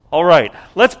All right,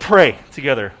 let's pray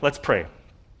together. Let's pray.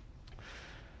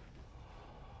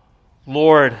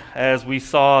 Lord, as we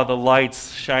saw the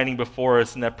lights shining before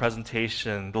us in that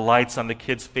presentation, the lights on the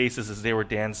kids' faces as they were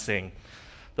dancing,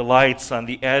 the lights on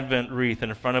the Advent wreath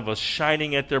in front of us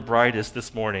shining at their brightest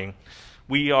this morning,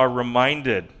 we are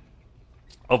reminded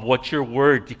of what your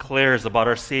word declares about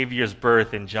our Savior's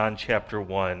birth in John chapter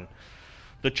 1.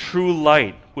 The true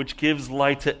light, which gives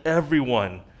light to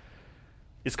everyone,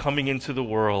 is coming into the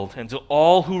world. And to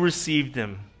all who received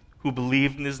him, who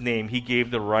believed in his name, he gave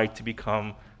the right to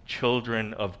become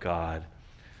children of God.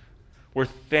 We're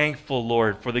thankful,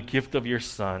 Lord, for the gift of your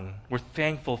Son. We're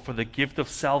thankful for the gift of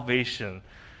salvation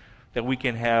that we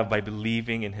can have by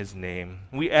believing in his name.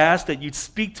 We ask that you'd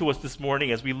speak to us this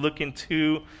morning as we look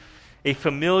into a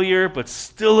familiar but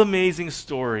still amazing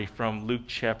story from Luke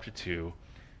chapter 2.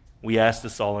 We ask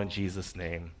this all in Jesus'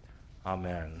 name.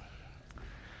 Amen.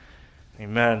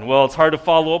 Amen. Well, it's hard to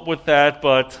follow up with that,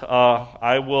 but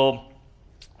I will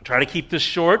try to keep this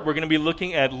short. We're going to be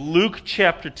looking at Luke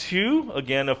chapter 2.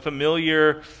 Again, a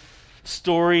familiar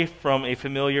story from a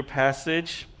familiar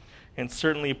passage, and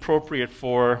certainly appropriate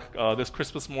for this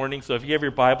Christmas morning. So if you have your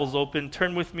Bibles open,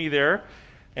 turn with me there,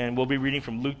 and we'll be reading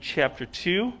from Luke chapter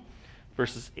 2,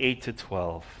 verses 8 to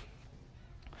 12.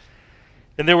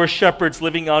 And there were shepherds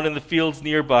living out in the fields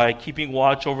nearby, keeping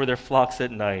watch over their flocks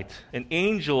at night. An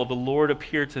angel of the Lord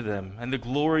appeared to them, and the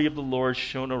glory of the Lord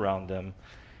shone around them,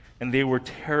 and they were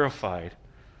terrified.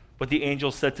 But the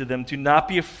angel said to them, "Do not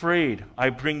be afraid. I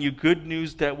bring you good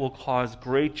news that will cause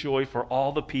great joy for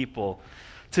all the people.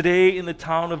 Today in the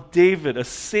town of David, a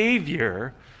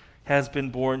Savior has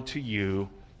been born to you.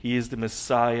 He is the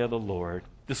Messiah, the Lord.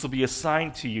 This will be a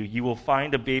sign to you. You will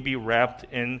find a baby wrapped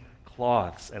in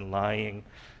cloths and lying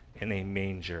in a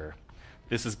manger."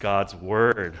 This is God's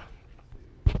word.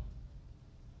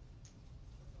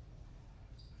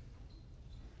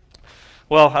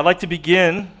 Well, I'd like to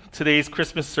begin today's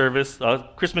Christmas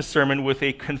sermon with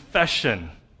a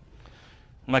confession.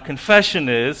 My confession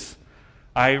is,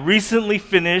 I recently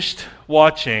finished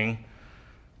watching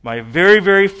my very,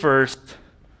 very first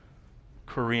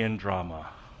Korean drama.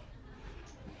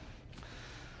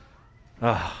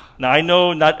 Now, I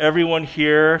know not everyone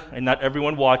here and not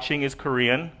everyone watching is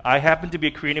Korean. I happen to be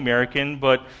a Korean American,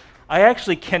 but I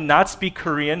actually cannot speak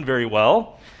Korean very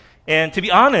well. And to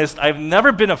be honest, I've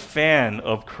never been a fan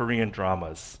of Korean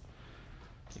dramas.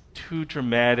 Too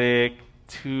dramatic,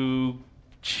 too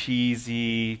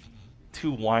cheesy,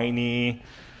 too whiny.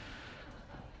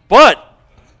 But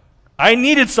I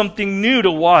needed something new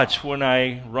to watch when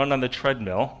I run on the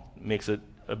treadmill. It makes it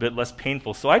a bit less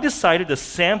painful. So I decided to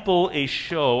sample a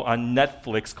show on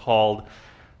Netflix called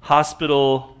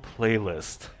Hospital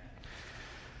Playlist.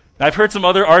 Now, I've heard some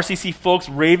other RCC folks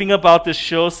raving about this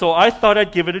show, so I thought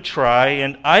I'd give it a try,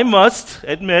 and I must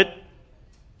admit,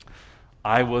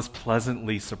 I was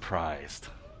pleasantly surprised.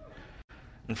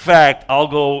 In fact, I'll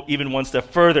go even one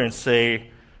step further and say,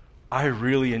 I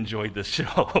really enjoyed this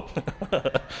show.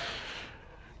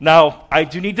 Now, I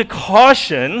do need to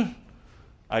caution,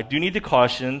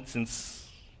 since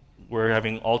we're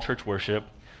having all church worship,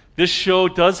 this show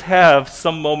does have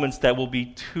some moments that will be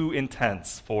too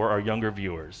intense for our younger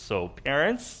viewers. So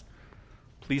parents,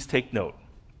 please take note.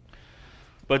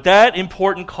 But that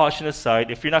important caution aside,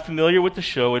 if you're not familiar with the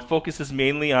show, it focuses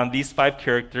mainly on these 5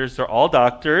 characters. They're all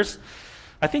doctors.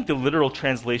 I think the literal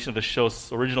translation of the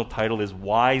show's original title is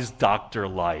Wise Doctor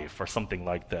Life or something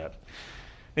like that.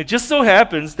 It just so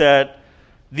happens that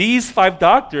these 5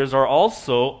 doctors are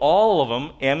also, all of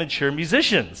them, amateur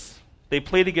musicians. They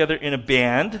play together in a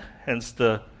band, hence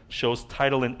the show's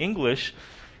title in English,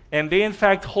 and they in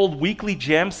fact hold weekly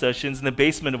jam sessions in the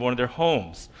basement of one of their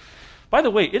homes. By the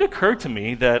way, it occurred to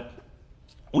me that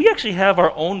we actually have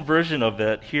our own version of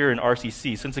that here in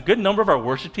RCC, since a good number of our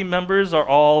worship team members are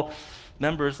all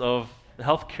members of the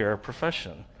healthcare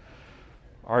profession.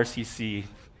 RCC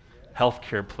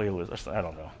healthcare playlist, I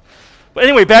don't know. But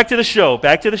anyway, back to the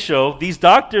show. These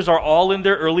doctors are all in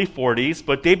their early 40s,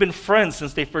 but they've been friends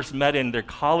since they first met in their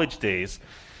college days.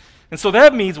 And so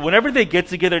that means whenever they get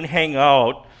together and hang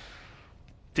out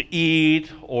to eat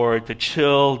or to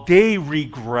chill, they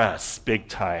regress big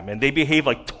time, and they behave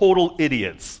like total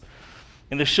idiots.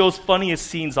 And the show's funniest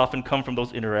scenes often come from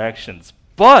those interactions.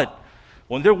 But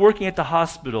when they're working at the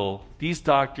hospital, these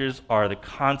doctors are the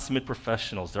consummate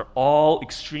professionals. They're all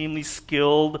extremely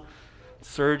skilled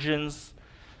surgeons,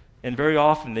 and very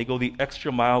often they go the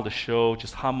extra mile to show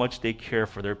just how much they care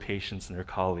for their patients and their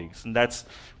colleagues. And that's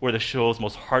where the show's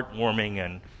most heartwarming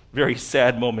and very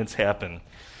sad moments happen.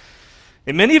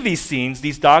 In many of these scenes,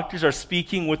 these doctors are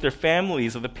speaking with their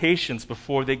families of the patients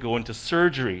before they go into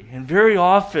surgery. And very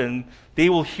often, they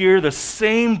will hear the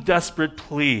same desperate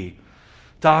plea.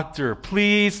 Doctor,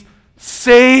 please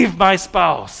save my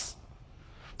spouse.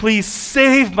 Please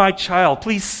save my child.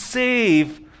 Please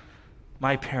save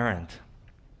my parent.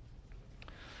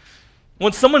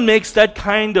 When someone makes that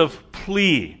kind of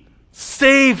plea,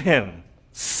 save him,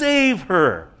 save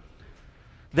her,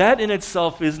 that in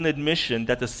itself is an admission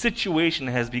that the situation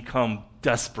has become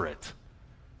desperate.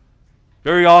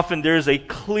 Very often there's a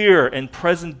clear and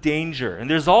present danger, and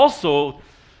there's also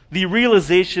the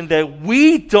realization that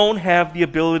we don't have the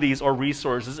abilities or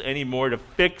resources anymore to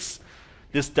fix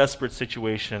this desperate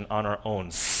situation on our own.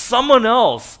 Someone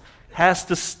else has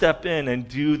to step in and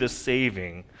do the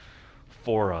saving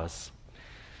for us.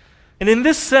 And in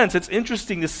this sense, it's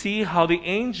interesting to see how the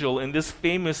angel in this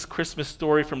famous Christmas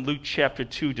story from Luke chapter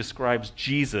 2 describes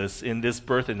Jesus in this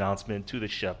birth announcement to the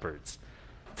shepherds.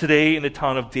 Today in the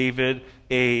town of David,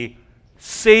 a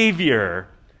Savior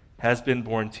has been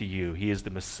born to you. He is the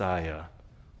Messiah,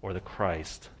 or the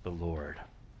Christ, the Lord.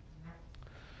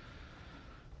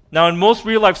 Now, in most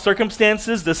real-life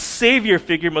circumstances, the Savior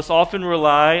figure must often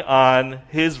rely on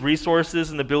his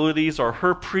resources and abilities or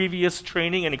her previous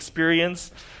training and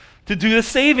experience to do the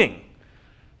saving.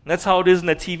 And that's how it is in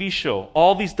a TV show.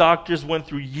 All these doctors went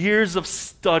through years of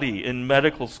study in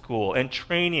medical school and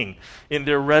training in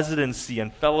their residency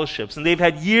and fellowships, and they've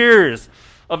had years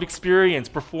of experience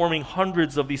performing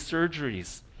hundreds of these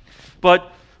surgeries.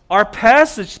 But our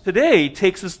passage today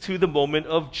takes us to the moment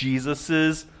of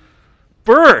Jesus'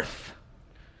 birth.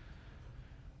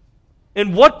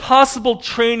 And what possible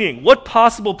training, what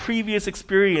possible previous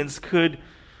experience could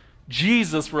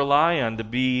Jesus rely on to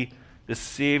be the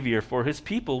Savior for his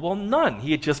people? Well, none.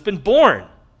 He had just been born.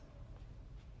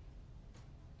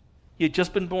 He had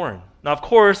just been born. Now, of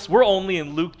course, we're only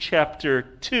in Luke chapter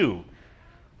 2.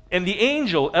 And the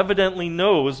angel evidently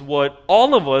knows what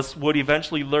all of us would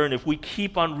eventually learn if we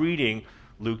keep on reading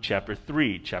Luke chapter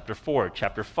 3, chapter 4,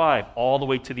 chapter 5, all the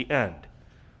way to the end.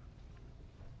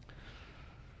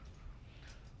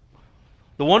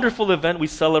 The wonderful event we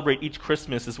celebrate each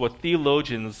Christmas is what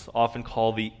theologians often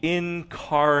call the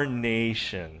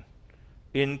incarnation.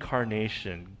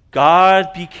 Incarnation.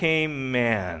 God became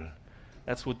man.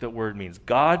 That's what that word means.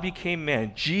 God became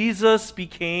man. Jesus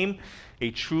became a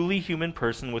truly human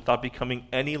person without becoming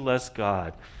any less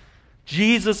God.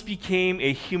 Jesus became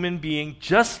a human being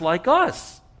just like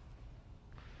us.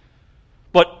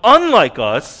 But unlike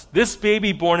us, this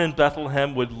baby born in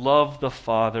Bethlehem would love the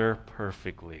Father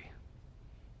perfectly.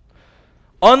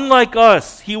 Unlike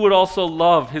us, he would also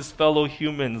love his fellow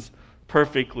humans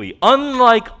perfectly.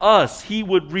 Unlike us, he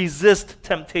would resist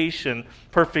temptation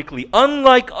perfectly.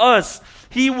 Unlike us,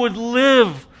 he would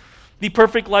live the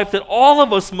perfect life that all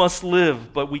of us must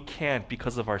live, but we can't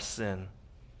because of our sin.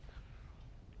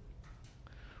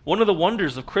 One of the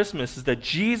wonders of Christmas is that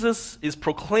Jesus is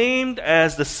proclaimed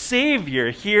as the Savior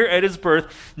here at his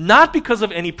birth, not because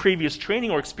of any previous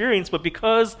training or experience, but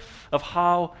because of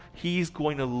how he's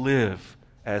going to live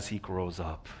as he grows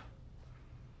up.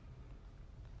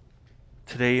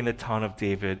 Today in the town of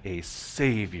David, a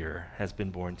Savior has been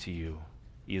born to you.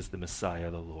 He is the Messiah,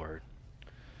 the Lord.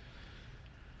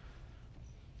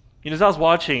 As I was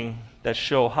watching that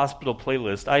show, Hospital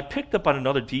Playlist, I picked up on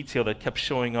another detail that kept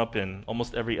showing up in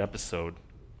almost every episode.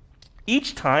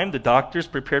 Each time the doctors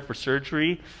prepared for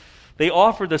surgery, they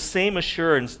offered the same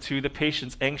assurance to the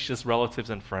patient's anxious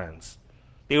relatives and friends.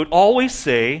 They would always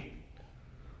say,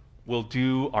 "We'll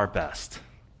do our best."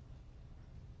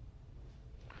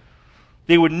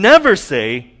 They would never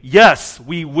say, "Yes,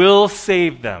 we will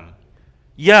save them.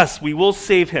 Yes, we will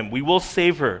save him. We will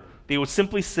save her." They would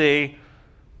simply say,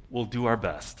 "We'll do our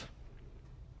best."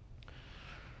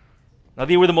 Now,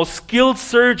 they were the most skilled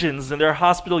surgeons in their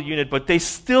hospital unit, but they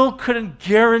still couldn't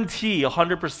guarantee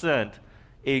 100%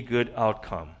 a good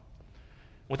outcome.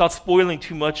 Without spoiling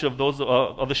too much of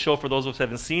the show for those of us who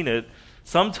haven't seen it,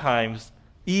 sometimes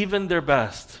even their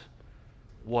best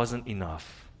wasn't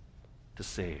enough to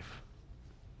save.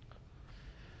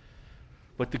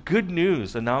 But the good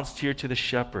news announced here to the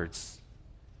shepherds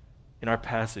in our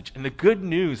passage, and the good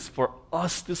news for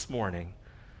us this morning,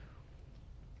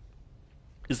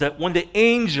 is that when the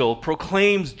angel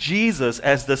proclaims Jesus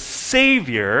as the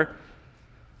Savior,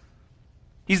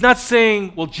 he's not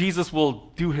saying, well, Jesus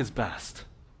will do his best.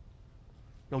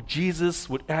 No, Jesus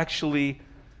would actually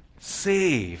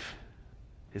save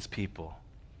his people.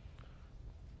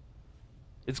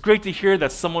 It's great to hear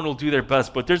that someone will do their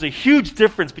best, but there's a huge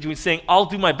difference between saying, "I'll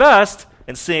do my best,"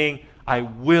 and saying, "I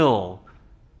will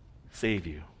save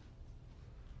you."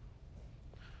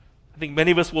 I think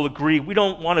many of us will agree we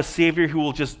don't want a Savior who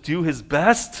will just do his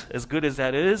best, as good as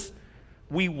that is.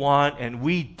 We want and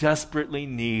we desperately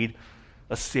need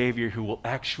a Savior who will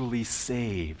actually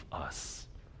save us.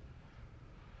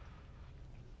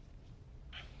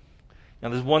 Now,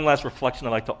 there's one last reflection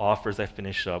I'd like to offer as I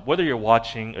finish up. Whether you're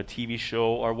watching a TV show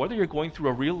or whether you're going through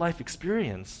a real-life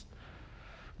experience,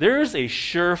 there is a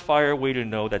surefire way to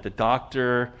know that the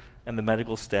doctor and the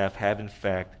medical staff have, in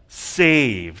fact,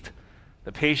 saved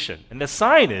the patient. And the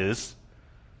sign is,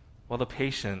 well, the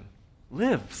patient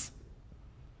lives.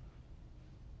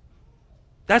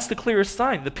 That's the clearest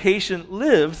sign. The patient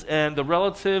lives, and the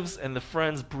relatives and the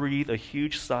friends breathe a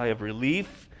huge sigh of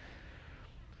relief.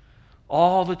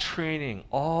 All the training,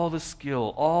 all the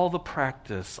skill, all the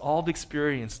practice, all the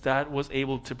experience that was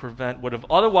able to prevent what would have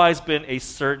otherwise been a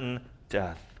certain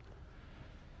death.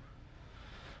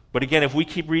 But again, if we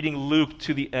keep reading Luke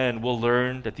to the end, we'll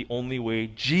learn that the only way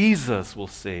Jesus will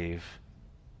save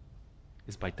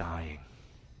is by dying.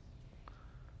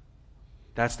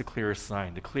 That's the clearest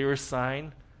sign. The clearest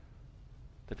sign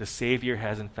that the Savior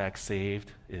has in fact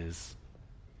saved is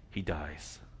he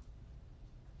dies.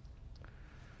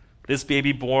 This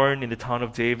baby born in the town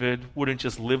of David wouldn't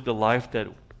just live the life that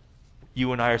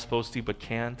you and I are supposed to but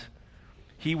can't.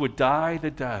 He would die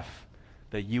the death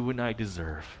that you and I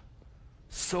deserve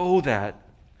so that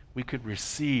we could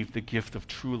receive the gift of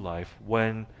true life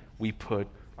when we put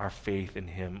our faith in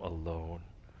him alone.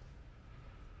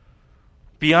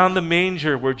 Beyond the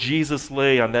manger where Jesus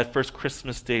lay on that first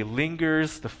Christmas day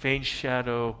lingers the faint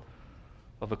shadow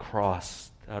of a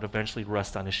cross that would eventually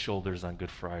rest on his shoulders on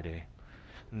Good Friday.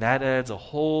 And that adds a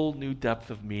whole new depth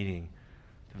of meaning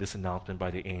to this announcement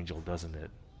by the angel, doesn't it?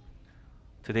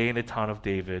 Today in the town of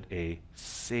David, a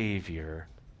Savior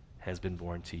has been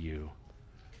born to you.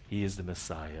 He is the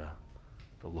Messiah,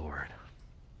 the Lord.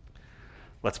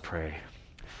 Let's pray.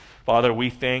 Father, we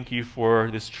thank you for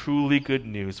this truly good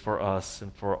news for us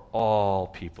and for all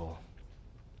people.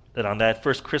 That on that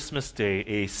first Christmas day,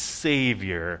 a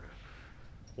Savior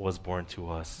was born to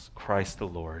us, Christ the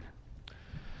Lord.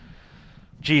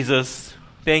 Jesus,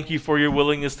 thank you for your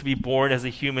willingness to be born as a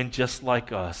human just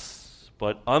like us.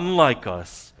 But unlike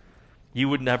us, you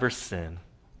would never sin.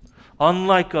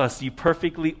 Unlike us, you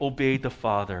perfectly obeyed the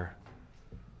Father.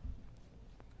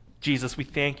 Jesus, we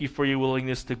thank you for your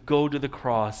willingness to go to the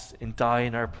cross and die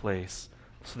in our place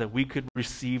so that we could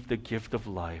receive the gift of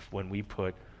life when we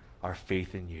put our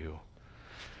faith in you.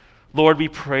 Lord, we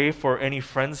pray for any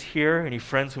friends here, any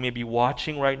friends who may be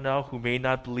watching right now who may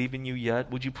not believe in you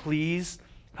yet. Would you please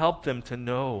help them to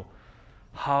know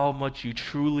how much you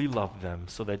truly love them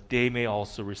so that they may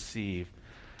also receive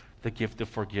the gift of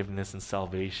forgiveness and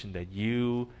salvation that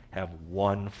you have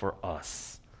won for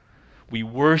us. We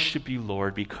worship you,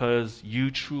 Lord, because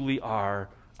you truly are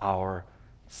our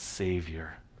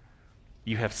Savior.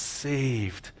 You have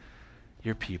saved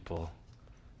your people,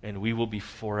 and we will be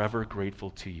forever grateful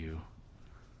to you.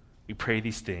 We pray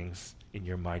these things in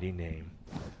your mighty name.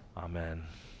 Amen.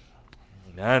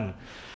 Amen.